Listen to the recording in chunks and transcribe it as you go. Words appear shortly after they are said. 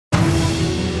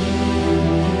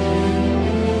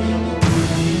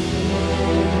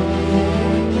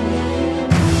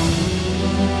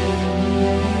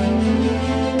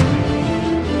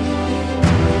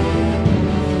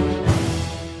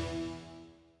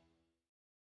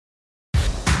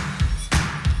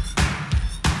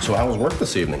So how was work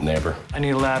this evening, neighbor? I need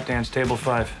a lap dance, table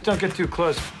 5. Don't get too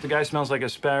close. The guy smells like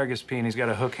asparagus pea and he's got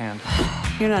a hook hand.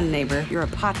 You're not a neighbor, you're a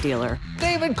pot dealer.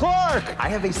 David Clark! I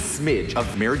have a smidge of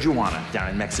marijuana down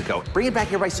in Mexico. Bring it back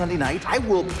here by Sunday night. I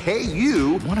will pay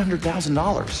you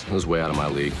 $100,000. That was way out of my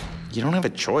league. You don't have a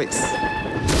choice.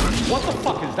 What the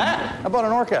fuck is that? I bought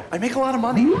an orca. I make a lot of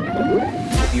money.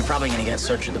 You're probably gonna get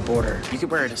searched at the border. You could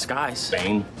wear a disguise.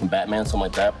 Bane from Batman, something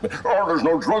like that. Oh, there's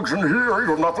no drugs in here.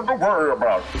 There's nothing to worry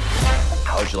about.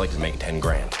 How would you like to make 10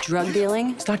 grand? Drug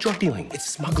dealing? It's not drug dealing, it's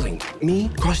smuggling. Me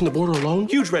crossing the border alone,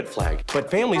 huge red flag. But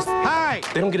families, Hi!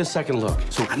 they don't get a second look.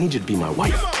 So I need you to be my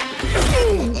wife.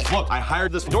 Look, I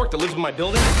hired this dork that lives in my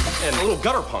building and a little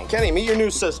gutter punk. Kenny, meet your new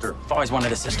sister. I've always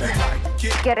wanted a sister.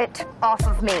 Get it off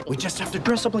of me. We just have to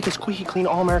dress up like a squeaky clean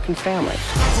all-American family.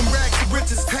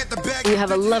 You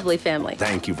have a lovely family.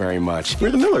 Thank you very much.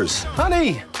 We're the Millers.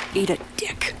 Honey! Eat a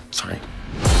dick. Sorry.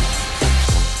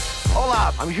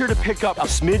 Hola, I'm here to pick up a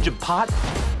smidge of pot.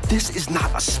 This is not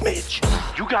a smidge.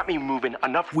 You got me moving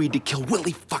enough weed to kill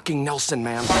Willie fucking Nelson,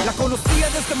 man. Is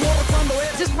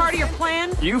this part of your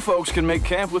plan? You folks can make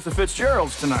camp with the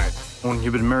Fitzgeralds tonight. When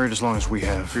you've been married as long as we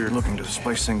have, you're looking to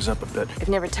spice things up a bit. I've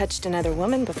never touched another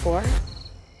woman before.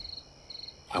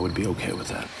 I would be okay with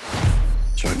that.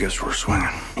 So I guess we're swinging.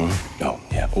 Oh,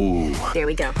 yeah. Ooh. There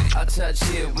we go. I'll touch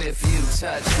you if you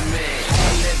touch me.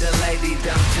 Hey, little lady,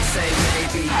 don't you say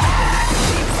maybe.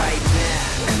 Right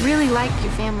now. I really like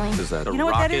your family. Is that a You know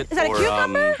what that is? Is that a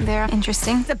cucumber? They're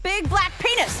interesting. It's a big black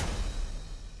penis.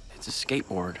 It's a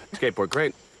skateboard. Skateboard,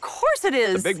 great. Of course it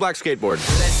is. Big black skateboard.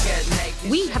 Let's get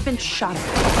naked. We have been shot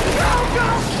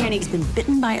at. Kenny's been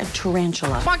bitten by a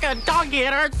tarantula. Fucking doggy,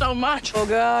 it hurts so much. Oh,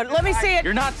 God. Let me see it.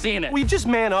 You're not seeing it. Will you just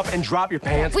man up and drop your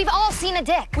pants? We've all seen a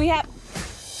dick. We have...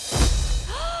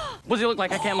 What does he look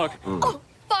like? I can't look. Oh,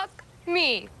 fuck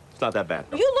me. It's not that bad.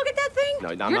 You look at that thing? No,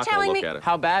 I'm You're not gonna telling look me... at it.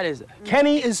 How bad is it?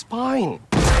 Kenny is fine.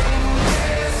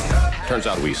 Turns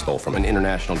out we stole from an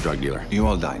international drug dealer. You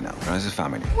all die now, as a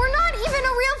family. We're not even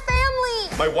a real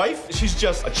family. My wife, she's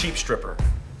just a cheap stripper.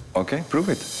 Okay, prove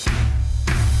it.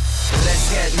 Let's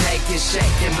get naked,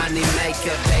 shaking money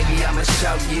maker, baby. I'ma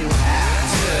show you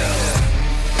how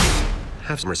to.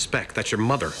 Have some respect. That's your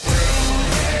mother.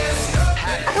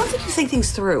 I don't think you think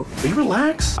things through. Will you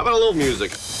relax? How about a little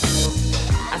music?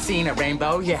 I seen a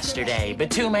rainbow yesterday, but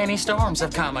too many storms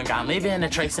have come and gone, leaving a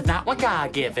trace of not what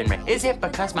God given me. Is it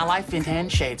because my life in 10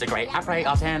 shades of gray? I pray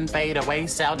all 10 fade away,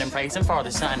 seldom praising for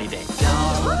the sunny day.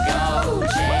 Don't go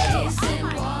chasing